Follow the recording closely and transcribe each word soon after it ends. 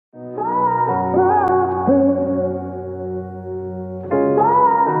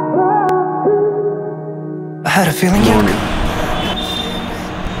had a feeling you morning.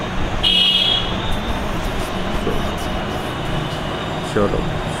 চলো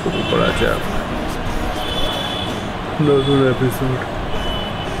শুরু করা যাক নতুন এপিসোড।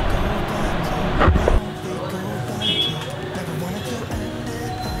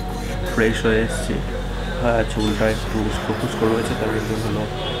 ফ্রেশ হয়ে এসেছি। হ্যাঁ, চুলটা একটু ফোকাস করে রয়েছে, তার রিজন হলো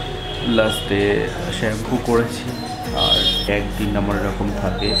লাস্টে শ্যাম্পু করেছি আর একদিন আমার এরকম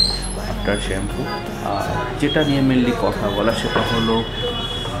থাকে আফটার শ্যাম্পু। আর যেটা নিয়ে মেনলি কথা বলা সেটা হলো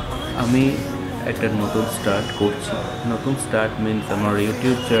আমি একটা নতুন স্টার্ট করছি। নতুন স্টার্ট মিনস আমার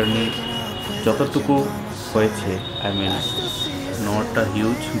ইউটিউব জার্নি যতটুকু হয়েছে, I mean not a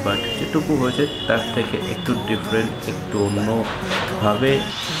huge, but যেটুকু হয়েছে তার থেকে একটু ডিফারেন্ট, একটু অন্যভাবে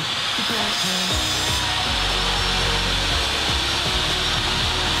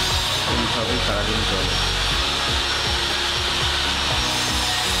সারাদিন চলে।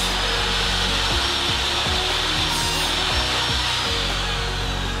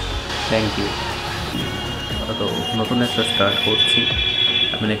 Thank you. তো নতুন একটা স্টার্ট করছি,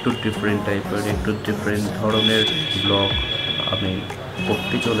 আমি একটু ডিফারেন্ট টাইপের, একটু ডিফারেন্ট ধরনের ব্লগ আমি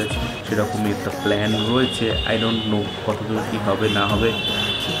করতে চলেছি। সেরকমই একটা প্ল্যান রয়েছে। আই ডোন্ট নো কতদূর কী হবে না হবে।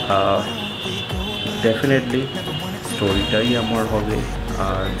 ডেফিনেটলি স্টোরিটাই আমার হবে,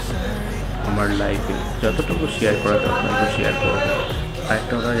 আর আমার লাইফে যতটুকু শেয়ার করা ততটুকু শেয়ার করবো।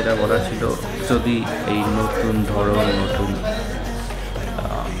 আরেকটা কথা যেটা বলা ছিল, যদি এই নতুন ধরন নতুন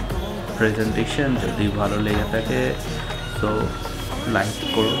প্রেজেন্টেশন যদি ভালো লেগে থাকে তো লাইক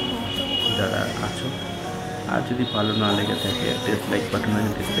করো যারা আছো, আর যদি ভালো না লেগে থাকে ডিসলাইক বাটন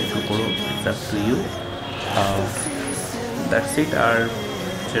আছে, ডিসলাইকও করো। It's up to you, that's it. আর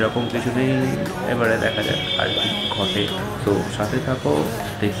সেরকম কিছু নেই, এবারে দেখা যাক আর কি ঘটে। তো সাথে থাকো,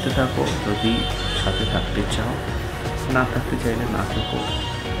 দেখতে থাকো। যদি সাথে থাকতে চাও, না থাকতে চাইলে না থাকো,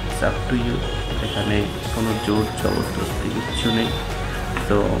 ইটস আপ টু ইউ। এখানে কোনো জোর জবরদস্তি কিচ্ছু নেই।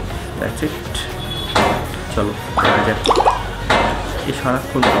 তো দ্যাটস ইট, চলো দেখা যাক। এই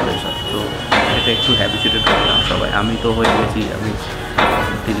সারাক্ষণ চলে সব, তো এটা একটু হ্যাবিচুয়েটেড করলাম সবাই। আমি তো হয়ে গেছি, আমি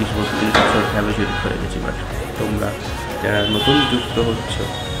 30-32 বছর হ্যাবিচুয়েটেড হয়ে গেছি, বাট তোমরা যারা নতুন যুক্ত হচ্ছ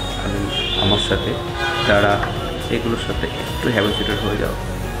আমার সাথে, তারা এগুলোর সাথে একটু হ্যাবিচুয়েটেড হয়ে যাও,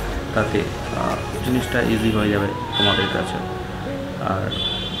 তাতে জিনিসটা ইজি হয়ে যাবে তোমাদের কাছে আর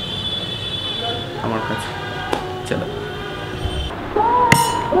আমার কাছে। চলো।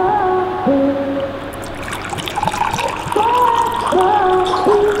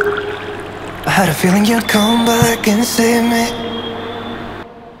 I had a feeling you'd come back and save me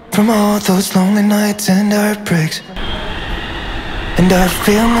from all those lonely nights and heartbreaks. And I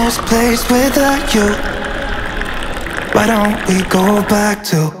feel misplaced without you. Why don't we go back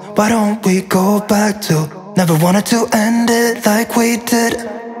to, why don't we go back to, never wanted to end it like we did.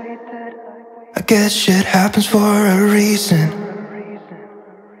 I guess shit happens for a reason,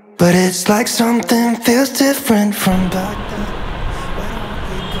 but it's like something feels different from back then.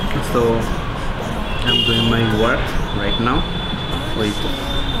 So I'm doing my work right now with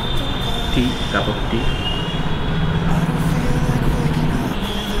tea, cup of tea.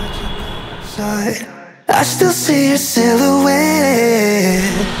 I still see your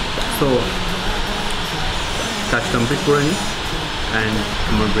silhouette. So কাজ complete করে নিই and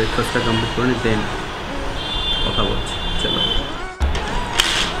আমার ব্রেকফাস্টটা complete করে নিই, দেন কথা বলছি। চলো।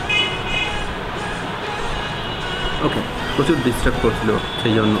 ওকে, প্রচুর ডিস্টার্ব করছিল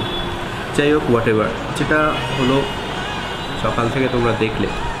সেই জন্য। যাই হোক, হোয়াট এভার, যেটা হলো সকাল থেকে তোমরা দেখলে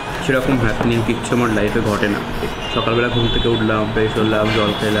সেরকম হ্যাপেনিং কিচ্ছু আমার লাইফে ঘটে না। সকালবেলা ঘুম থেকে উঠলাম, ফ্রেশ হলাম,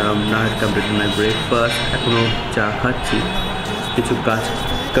 জল খেলাম, না কমপ্লিট মাই ব্রেকফাস্ট, এখনও চা খাচ্ছি, কিছু কাজ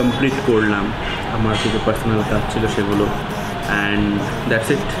কমপ্লিট করলাম, আমার কিছু পার্সোনাল কাজ ছিল সেগুলো, অ্যান্ড দ্যাটস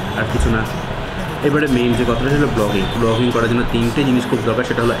ইট, আর কিছু না। এবারে মেইন যে কথাটা ছিল ব্লগিং করার জন্য 3টে জিনিস খুব দরকার।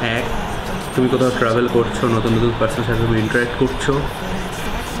 সেটা হলো, 1, তুমি কোথাও ট্রাভেল করছো, নতুন নতুন পার্সনের সাথে তুমি ইন্টারাক্ট করছো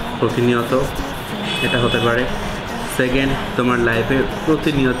প্রতিনিয়ত, এটা হতে পারে। 2, তোমার লাইফে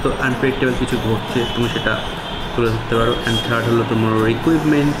প্রতিনিয়ত আনপ্রেডিক্টেবল কিছু ঘটছে, তুমি সেটা তুলে ধরতে পারো। অ্যান্ড 3rd হলো তোমার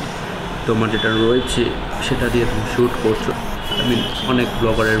ইকুইপমেন্ট, তোমার যেটা রয়েছে সেটা দিয়ে তুমি শ্যুট করছো। আই মিন অনেক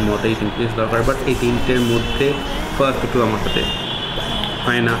ব্লগারের মতো এই 3 জিনিস দরকার, বাট এই 3টের মধ্যে ফার্স্ট দুটো আমার সাথে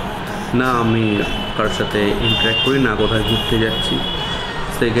হয় না। না আমি কারোর সাথে ইন্টারাক্ট করি, না কোথায় ঘুরতে যাচ্ছি।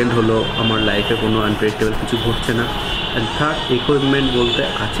 2nd হলো আমার লাইফে কোনো আনপ্রেডিক্টেবল কিছু ঘটছে না। অ্যান্ড 3rd, ইকুইপমেন্ট বলতে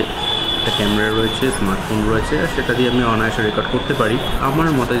আছে, একটা ক্যামেরা রয়েছে, স্মার্টফোন রয়েছে, আর সেটা দিয়ে আমি অনায়াসে রেকর্ড করতে পারি। আমার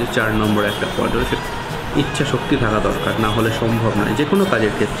মতে যে 4 নম্বর একটা পয়েন্ট রয়েছে, ইচ্ছা শক্তি থাকা দরকার, না হলে সম্ভব নয়। যে কোনো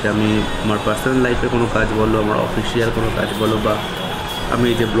কাজের ক্ষেত্রে, আমি আমার পার্সোনাল লাইফে কোনো কাজ বলো, আমার অফিসিয়াল কোনো কাজ বলো, বা আমি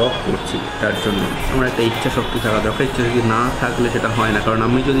এই যে ব্লগ করছি তার জন্য আমার একটা ইচ্ছা শক্তি থাকা দরকার। ইচ্ছা শক্তি না থাকলে সেটা হয় না, কারণ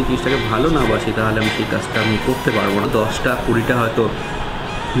আমি যদি জিনিসটাকে ভালো না বাসি তাহলে আমি সেই কাজটা আমি করতে পারবো না। 10টা 20টা হয়তো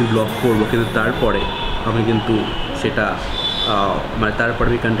আমি ব্লগ করবো, কিন্তু তারপরে আমি কিন্তু সেটা মানে তারপরে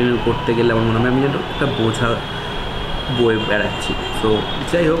আমি কন্টিনিউ করতে গেলে আমার মনে হয় আমি যেন একটা বোঝা বয়ে বেড়াচ্ছি। তো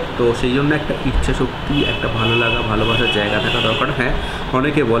যাই হোক, তো সেই জন্য একটা ইচ্ছা শক্তি, একটা ভালো লাগা ভালোবাসার জায়গা থাকা দরকার। হ্যাঁ,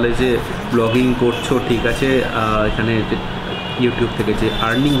 অনেকে বলে যে ব্লগিং করছো ঠিক আছে, এখানে যে ইউটিউব থেকে যে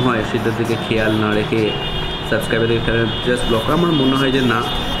আর্নিং হয় সেটার দিকে খেয়াল না রেখে সাবস্ক্রাইবার দিকে খেয়াল জাস্ট ব্লগ করা। আমার মনে হয় যে না,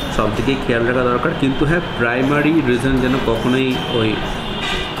 সব দিকেই খেয়াল রাখা দরকার, কিন্তু হ্যাঁ প্রাইমারি রিজন যেন কখনোই ওই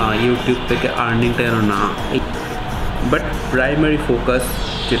ইউটিউব থেকে আর্নিংটা যেন না, বাট প্রাইমারি ফোকাস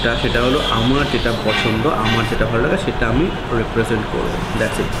যেটা সেটা হলো আমার যেটা পছন্দ, আমার যেটা ভালো লাগে সেটা আমি রিপ্রেজেন্ট করবো,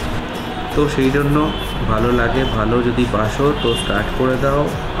 দ্যাটস ইট। তো সেই জন্য ভালো লাগে, ভালো যদি বাসো তো স্টার্ট করে দাও।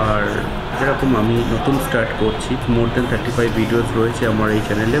 আর যেরকম আমি নতুন স্টার্ট করছি, মোর দ্যান 35 ভিডিওস রয়েছে আমার এই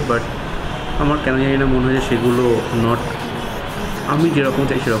চ্যানেলে, বাট আমার কেন জানি না মনে হয় যে সেগুলো নট আমি যেরকম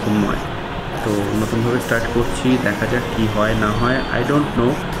চাই সেরকম নয়। তো নতুনভাবে স্টার্ট করছি, দেখা যাক কী হয় না হয়, আই ডোন্ট নো,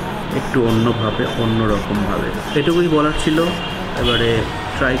 একটু অন্যভাবে অন্যরকমভাবে, এটুকুই বলার ছিল। এবারে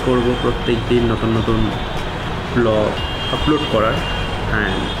ট্রাই করব প্রত্যেক দিন নতুন নতুন ব্লগ আপলোড করার।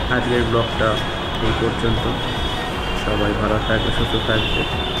 অ্যান্ড আজকের ব্লগটা এই পর্যন্ত। সবাই ভালো থাকবে, সুস্থ থাকবে,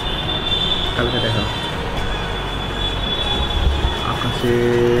 কালকে দেখা হচ্ছে। আকাশে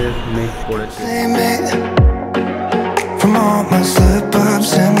মেঘ পড়েছে।